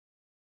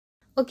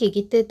Okey,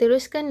 kita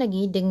teruskan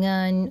lagi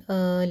dengan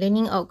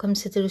learning outcome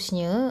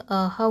seterusnya.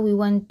 How we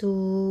want to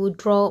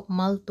draw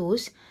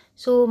maltose.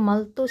 So,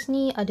 maltose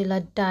ni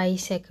adalah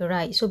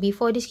disaccharide. So,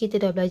 before this kita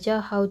dah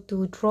belajar how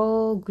to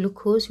draw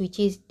glucose which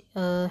is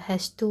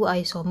has two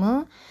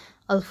isomer,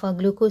 alpha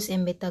glucose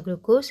and beta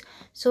glucose.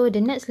 So,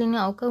 the next learning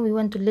outcome we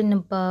want to learn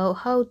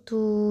about how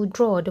to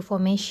draw the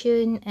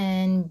formation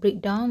and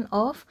breakdown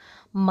of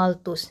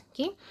maltose.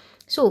 Okay.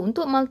 So,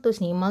 untuk maltose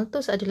ni,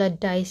 maltose adalah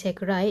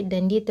disaccharide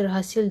dan dia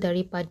terhasil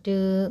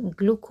daripada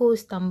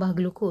glukos tambah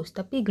glukos.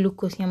 Tapi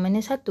glukos yang mana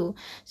satu?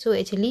 So,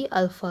 actually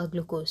alpha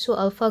glucose. So,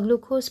 alpha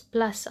glucose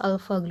plus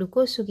alpha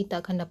glucose. So,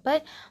 kita akan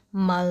dapat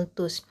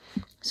maltose.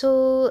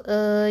 So,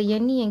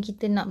 yang ni yang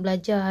kita nak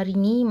belajar hari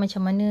ni,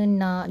 macam mana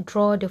nak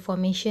draw the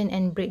formation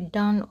and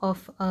breakdown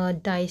of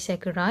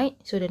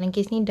disaccharide. So, dalam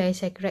kes ni,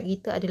 disaccharide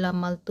kita adalah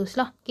maltose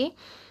lah. Okay.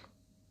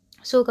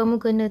 So, kamu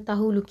kena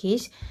tahu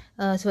lukis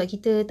sebab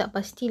kita tak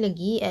pasti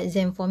lagi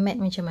exam format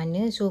macam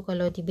mana. So,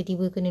 kalau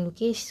tiba-tiba kena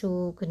lukis,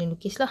 so kena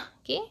lukis lah.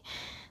 Okay.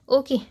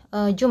 Okay,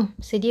 jom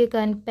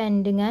sediakan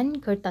pen dengan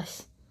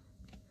kertas.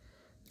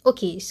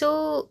 Okay,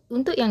 so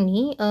untuk yang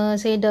ni,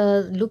 saya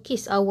dah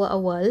lukis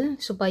awal-awal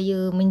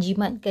supaya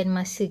menjimatkan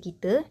masa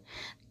kita.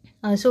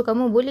 So,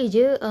 kamu boleh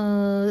je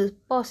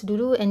pause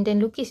dulu and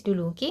then lukis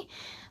dulu. Okay.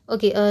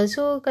 Okay,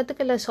 so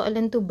katakanlah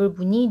soalan tu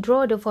berbunyi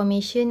draw the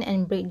formation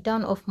and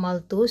breakdown of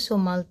maltose. So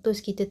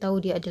maltose kita tahu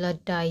dia adalah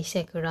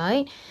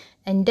disaccharide,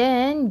 and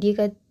then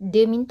dia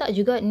minta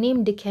juga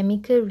name the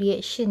chemical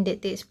reaction that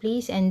takes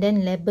place and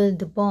then label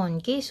the bond.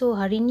 Okay, so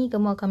hari ni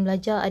kamu akan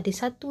belajar ada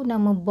satu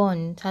nama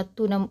bond,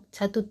 satu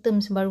term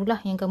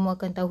barulah yang kamu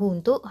akan tahu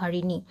untuk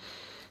hari ni.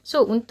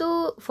 So,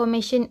 untuk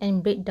formation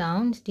and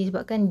breakdown,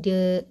 disebabkan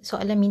dia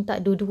soalan minta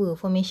dua-dua,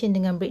 formation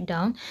dengan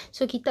breakdown.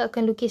 So, kita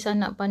akan lukis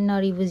anak panah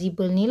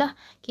reversible ni lah.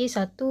 Okay,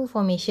 satu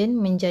formation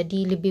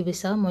menjadi lebih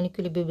besar,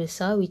 molekul lebih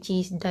besar, which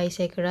is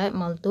disaccharide,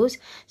 maltose.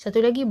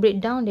 Satu lagi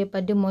breakdown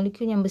daripada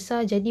molekul yang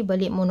besar jadi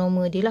balik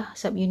monomer dia lah,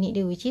 subunit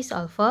dia, which is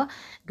alpha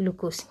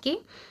glucose.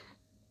 Okay.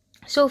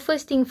 So,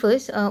 first thing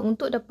first,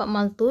 untuk dapat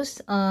maltose,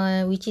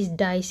 which is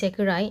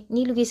disaccharide,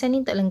 ni lukisan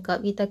ni tak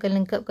lengkap, kita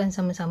akan lengkapkan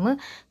sama-sama.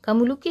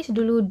 Kamu lukis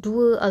dulu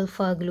 2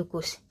 alpha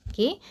glucose.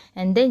 Okay,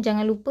 and then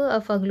jangan lupa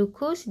alpha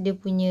glucose, dia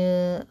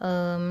punya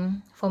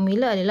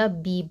formula adalah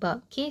B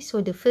bar. Okay,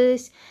 so the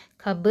first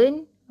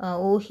carbon,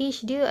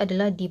 OH dia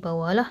adalah di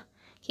bawah lah.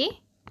 Okay,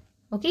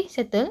 okay,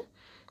 settle.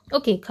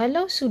 Okay,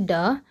 kalau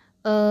sudah,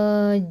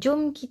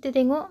 jom kita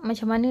tengok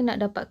macam mana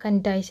nak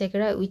dapatkan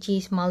disaccharide, which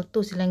is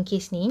maltose dalam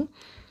kes ni.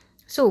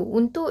 So,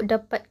 untuk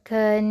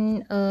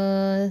dapatkan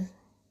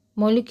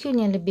molekul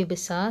yang lebih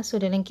besar, so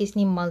dalam kes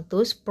ni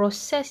maltose,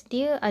 proses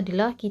dia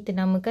adalah kita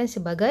namakan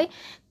sebagai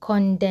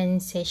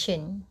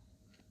condensation.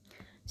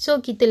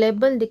 So, kita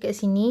label dekat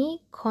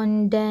sini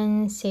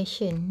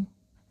condensation.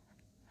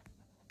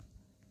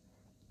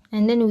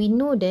 And then we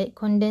know that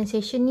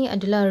condensation ni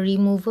adalah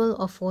removal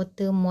of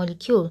water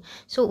molecule.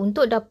 So,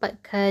 untuk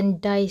dapatkan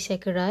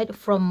disaccharide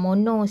from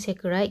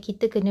monosaccharide,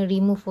 kita kena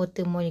remove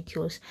water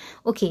molecules.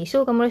 Okay,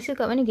 so kamu rasa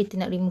kat mana kita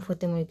nak remove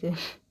water molecule?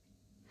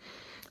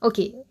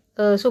 Okay,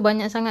 so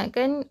banyak sangat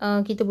kan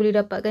kita boleh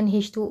dapatkan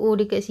H2O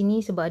dekat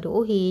sini sebab ada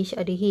OH,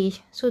 ada H.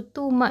 So,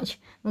 too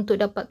much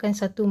untuk dapatkan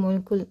satu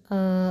molekul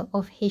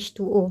of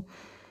H2O.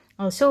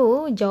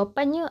 So,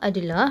 jawapannya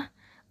adalah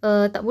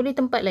tak boleh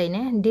tempat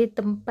lain, dia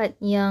tempat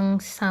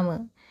yang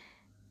sama.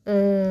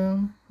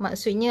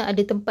 Maksudnya ada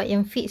tempat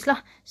yang fix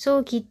lah.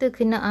 So kita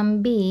kena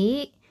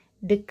ambil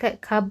dekat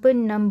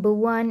carbon number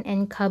 1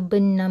 and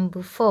carbon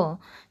number 4.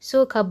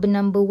 So carbon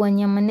number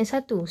 1 yang mana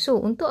satu?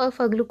 So untuk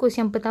alpha glucose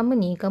yang pertama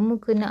ni,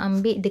 kamu kena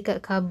ambil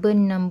dekat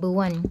carbon number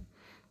 1.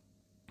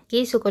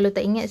 Okay, so kalau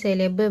tak ingat saya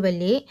label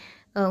balik.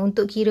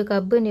 Untuk kira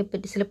carbon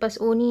daripada selepas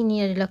O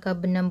ni adalah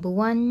carbon number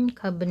 1,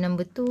 carbon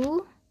number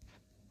 2,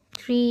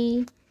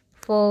 3,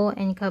 4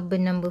 and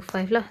carbon number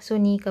 5 lah. So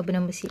ni carbon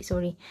number 6,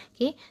 sorry.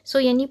 Okay,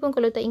 so yang ni pun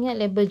kalau tak ingat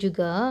label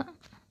juga.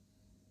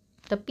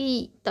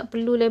 Tapi tak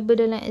perlu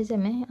label dalam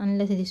exam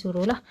unless dia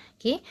suruh lah.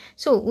 Okay,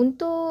 so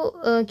untuk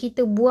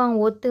kita buang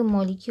water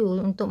molecule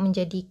untuk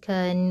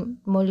menjadikan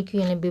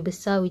molekul yang lebih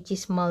besar, which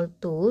is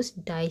maltose,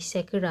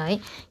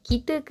 disaccharide,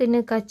 kita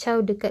kena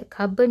kacau dekat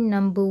carbon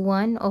number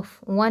 1 of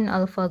 1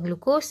 alpha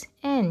glucose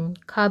and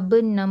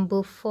carbon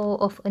number 4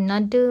 of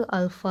another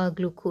alpha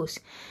glucose.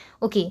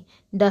 Okay,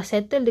 dah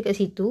settle dekat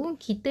situ,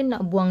 kita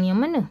nak buang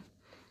yang mana?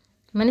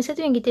 Mana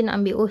satu yang kita nak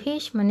ambil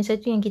OH, mana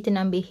satu yang kita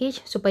nak ambil H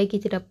supaya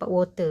kita dapat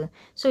water.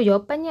 So,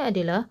 jawapannya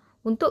adalah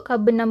untuk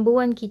carbon number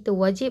 1 kita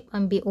wajib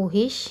ambil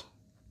OH,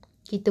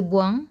 kita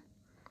buang.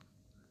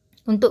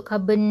 Untuk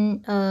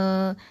carbon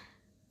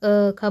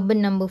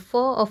number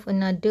 4 of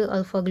another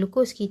alpha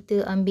glucose,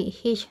 kita ambil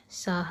H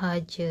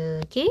sahaja.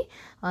 Okay,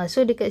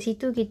 so dekat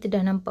situ kita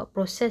dah nampak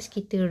proses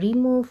kita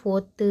remove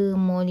water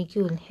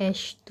molecule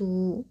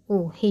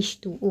H2O.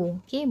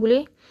 Okay,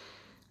 boleh?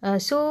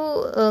 So,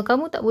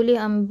 kamu tak boleh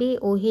ambil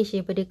OH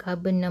daripada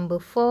carbon number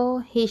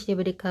 4, H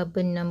daripada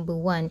carbon number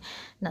 1.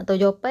 Nak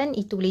tahu jawapan,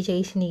 itu boleh cari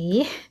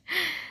sendiri.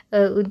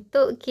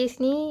 Untuk kes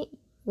ni,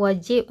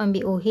 wajib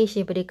ambil OH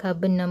daripada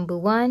carbon number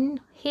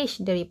 1,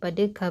 H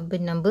daripada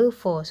carbon number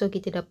 4. So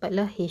kita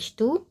dapatlah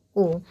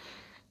H2O.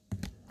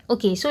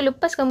 Okay, so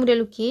lepas kamu dah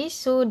lukis,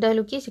 so dah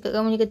lukis dekat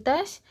kamu punya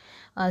kertas.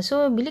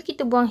 So bila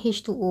kita buang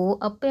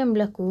H2O, apa yang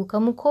berlaku?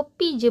 Kamu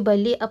copy je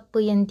balik apa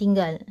yang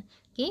tinggal.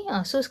 Okay,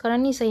 so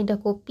sekarang ni saya dah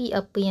copy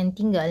apa yang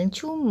tinggal.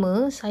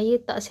 Cuma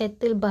saya tak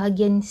settle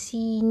bahagian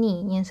C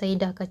ni yang saya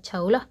dah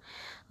kacau lah.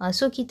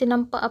 So kita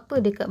nampak apa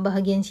dekat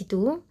bahagian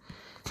situ?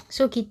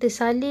 So kita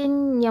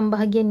salin yang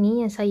bahagian ni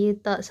yang saya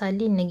tak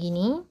salin lagi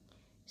ni.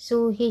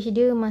 So H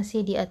dia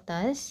masih di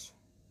atas.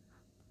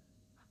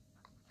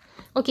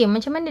 Okey,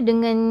 macam mana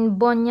dengan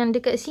bond yang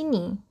dekat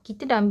sini?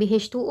 Kita dah ambil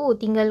H2O,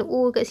 tinggal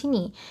O kat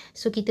sini.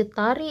 So kita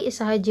tarik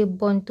sahaja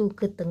bond tu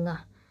ke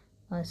tengah.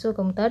 So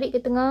kamu tarik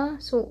ke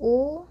tengah. So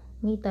O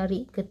ni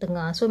tarik ke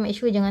tengah. So make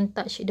sure jangan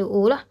touch the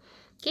O lah.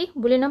 Okey,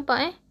 boleh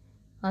nampak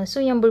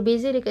So yang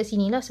berbeza dekat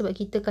sini lah sebab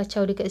kita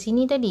kacau dekat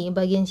sini tadi.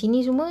 Bahagian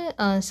sini semua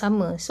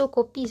sama. So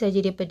copy saja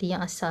daripada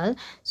yang asal.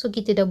 So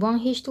kita dah buang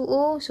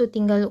H2O. So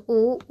tinggal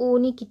O. O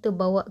ni kita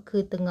bawa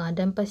ke tengah.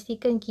 Dan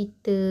pastikan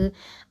kita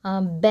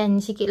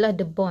bend sikit lah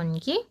the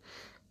bond. Okay.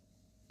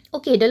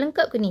 Okay, dah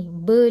lengkap ke ni?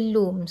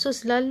 Belum. So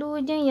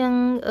selalunya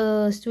yang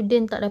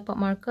student tak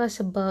dapat markah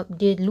sebab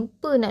dia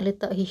lupa nak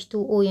letak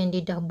H2O yang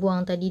dia dah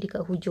buang tadi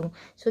dekat hujung.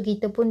 So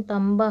kita pun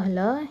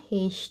tambahlah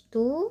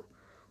H2O.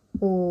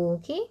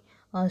 Okay.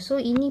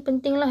 So ini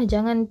pentinglah,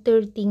 jangan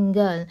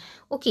tertinggal.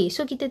 Okay,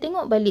 so kita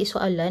tengok balik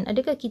soalan.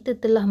 Adakah kita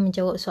telah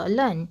menjawab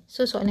soalan?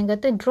 So soalan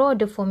kata draw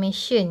the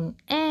formation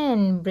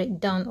and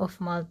breakdown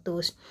of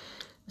maltose.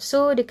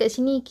 So dekat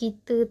sini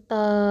kita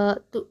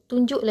tak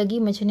tunjuk lagi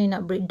macam mana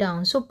nak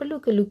breakdown. So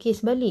perlu ke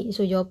lukis balik?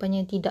 So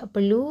jawapannya tidak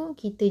perlu.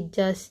 Kita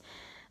just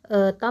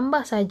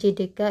tambah saja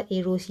dekat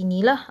arrow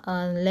sinilah,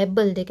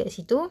 label dekat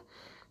situ.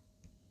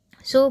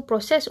 So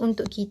proses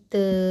untuk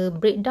kita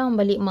breakdown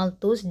balik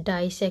maltose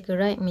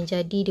disaccharide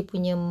menjadi dia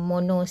punya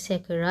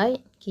monosaccharide,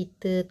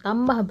 kita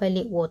tambah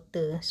balik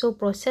water. So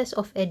process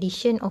of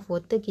addition of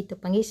water kita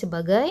panggil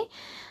sebagai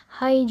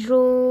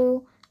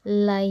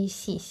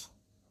hydrolysis.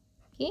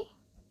 Okay.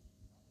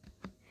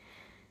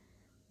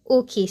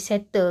 Okay,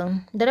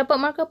 settle. Dah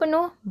dapat markah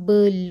penuh?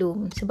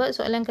 Belum. Sebab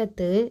soalan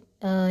kata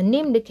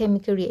name the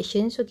chemical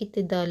reaction. So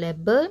kita dah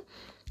label.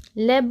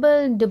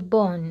 Label the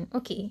bond.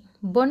 Okay,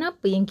 bond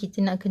apa yang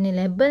kita nak kena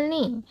label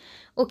ni?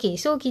 Okay,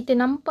 so kita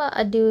nampak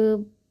ada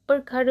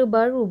perkara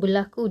baru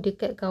berlaku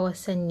dekat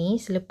kawasan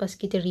ni selepas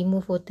kita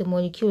remove water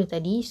molecule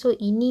tadi. So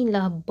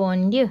inilah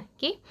bond dia.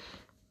 Okay.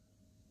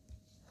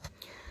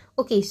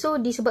 Okay, so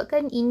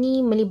disebabkan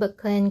ini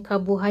melibatkan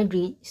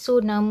karbohidrat,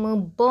 so nama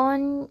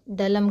bond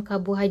dalam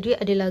karbohidrat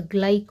adalah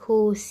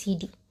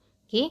glycosidic.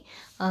 Okay,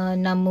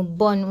 nama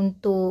bond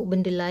untuk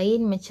benda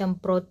lain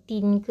macam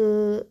protein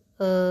ke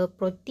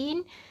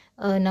protein,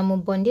 nama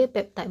bond dia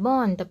peptide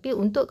bond, tapi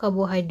untuk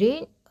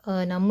karbohidrat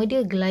nama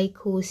dia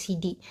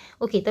glycosidic.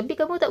 Okey, tapi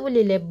kamu tak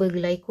boleh label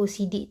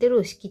glycosidic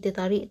terus. Kita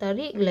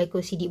tarik-tarik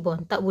glycosidic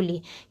bond, tak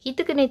boleh.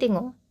 Kita kena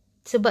tengok.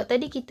 Sebab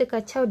tadi kita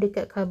kacau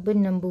dekat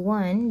carbon number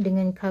 1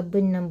 dengan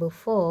carbon number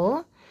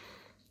 4.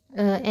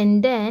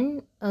 And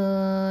then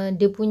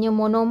dia punya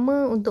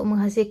monomer untuk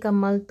menghasilkan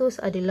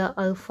maltose adalah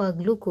alpha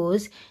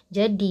glucose.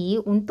 Jadi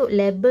untuk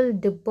label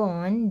the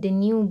bond, the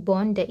new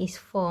bond that is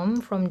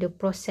formed from the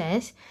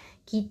process,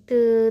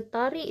 kita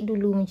tarik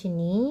dulu macam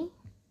ni.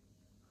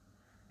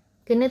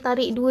 Kena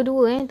tarik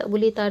dua-dua, tak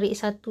boleh tarik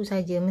satu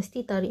saja,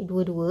 mesti tarik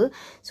dua-dua.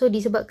 So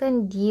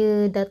disebabkan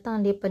dia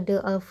datang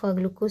daripada alpha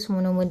glucose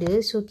monomer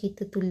dia, so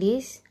kita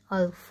tulis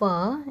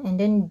alpha and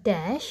then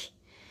dash.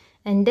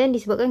 And then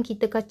disebabkan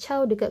kita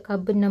kacau dekat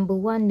carbon number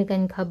 1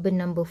 dengan carbon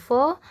number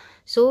 4,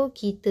 so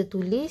kita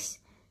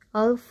tulis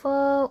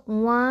alpha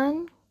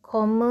 1,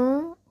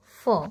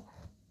 4.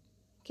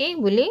 Okay,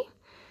 boleh?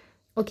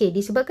 Okay,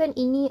 disebabkan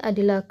ini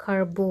adalah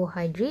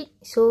karbohidrat,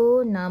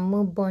 so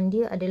nama bond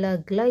dia adalah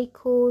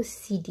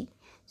glycosidic.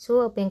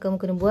 So apa yang kamu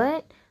kena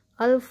buat?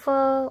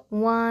 Alpha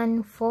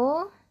 1,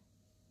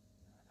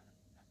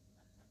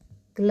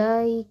 4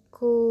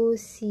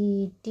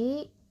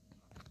 glycosidic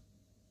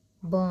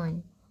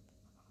bond.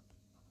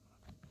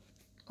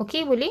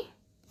 Okey, boleh?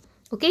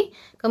 Okey,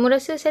 kamu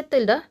rasa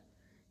settle dah?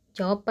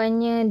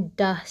 Jawapannya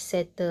dah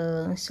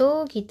settle.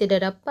 So, kita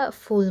dah dapat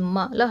full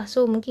mark lah.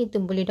 So, mungkin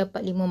kita boleh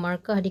dapat 5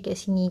 markah dekat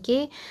sini.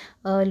 Okay?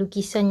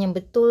 Lukisan yang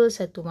betul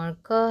 1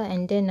 markah.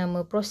 And then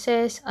nama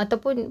proses.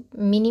 Ataupun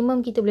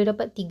minimum kita boleh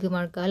dapat 3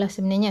 markah lah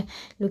sebenarnya.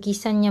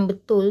 Lukisan yang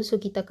betul. So,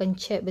 kita akan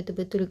check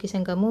betul-betul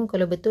lukisan kamu.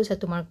 Kalau betul 1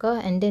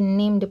 markah. And then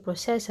name the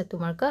process 1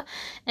 markah.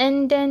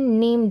 And then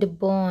name the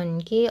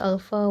bond. Okay?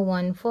 Alpha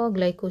 1, 4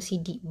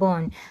 glycosidic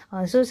bond.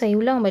 So, saya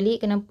ulang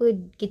balik kenapa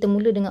kita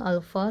mula dengan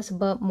alpha.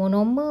 Sebab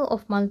monomer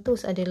of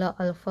maltose adalah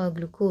alpha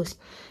glucose.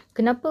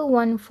 Kenapa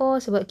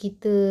 1,4? Sebab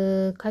kita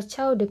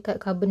kacau dekat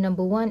carbon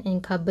number 1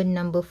 and carbon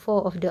number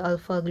 4 of the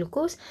alpha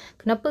glucose.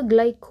 Kenapa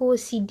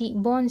glycosidic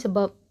bond?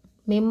 Sebab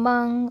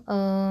memang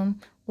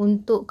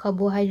untuk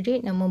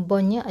karbohidrat nama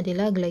bondnya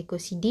adalah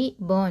glycosidic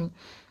bond.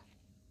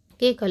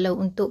 Okay, kalau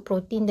untuk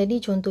protein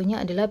tadi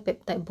contohnya adalah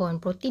peptide bond.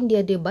 Protein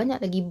dia ada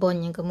banyak lagi bond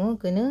yang kamu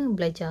kena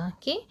belajar.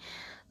 Okay.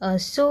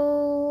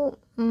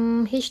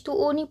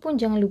 H2O ni pun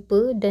jangan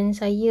lupa, dan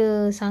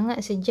saya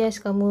sangat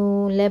suggest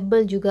kamu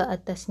label juga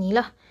atas ni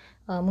lah.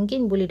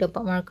 Mungkin boleh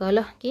dapat markah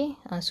lah. Okay.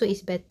 So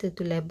it's better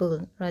to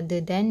label rather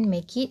than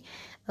make it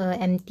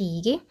empty.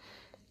 Okay.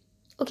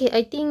 Okay,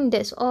 I think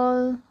that's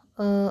all.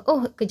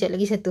 Kejap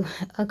lagi satu.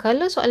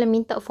 Kalau soalan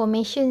minta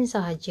formation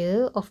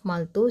sahaja of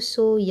maltose,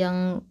 so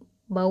yang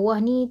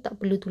bawah ni tak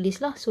perlu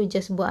tulis lah. So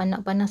just buat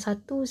anak panah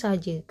 1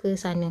 sahaja ke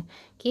sana.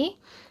 Okay.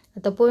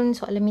 Ataupun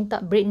soalan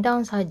minta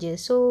breakdown sahaja.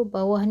 So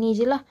bawah ni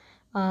je lah.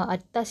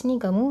 Atas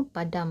ni kamu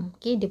padam.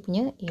 Okay, dia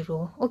punya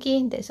arrow.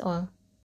 Okay, that's all.